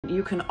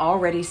You can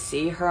already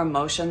see her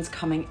emotions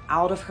coming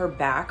out of her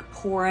back,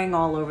 pouring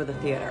all over the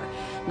theater.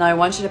 Now I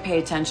want you to pay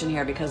attention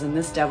here, because in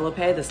this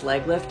développé, this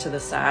leg lift to the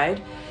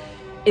side,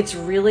 it's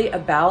really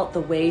about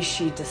the way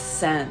she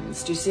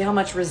descends. Do you see how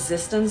much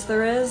resistance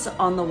there is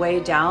on the way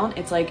down?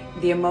 It's like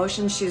the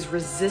emotion, she's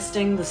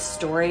resisting the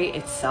story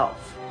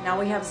itself. Now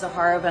we have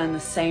Zakharova in the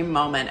same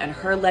moment, and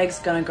her leg's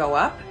gonna go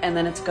up, and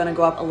then it's gonna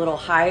go up a little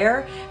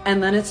higher,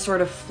 and then it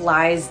sort of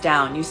flies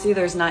down. You see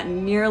there's not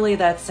nearly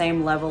that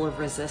same level of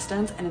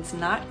resistance, and it's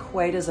not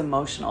quite as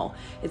emotional.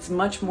 It's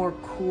much more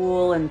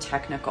cool and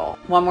technical.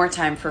 One more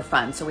time for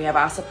fun. So we have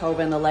Osipova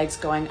and the legs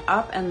going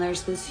up, and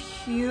there's this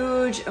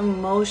huge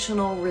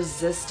emotional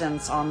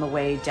resistance on the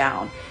way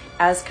down,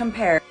 as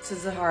compared to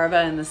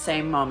Zakharova in the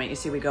same moment. You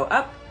see we go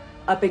up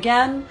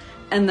again,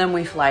 and then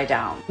we fly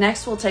down.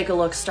 Next, we'll take a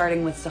look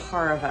starting with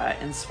Zakharova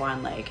in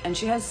Swan Lake. And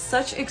she has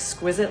such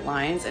exquisite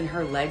lines in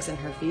her legs and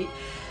her feet.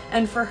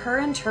 And for her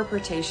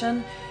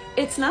interpretation,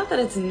 it's not that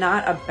it's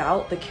not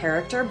about the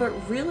character, but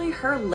really her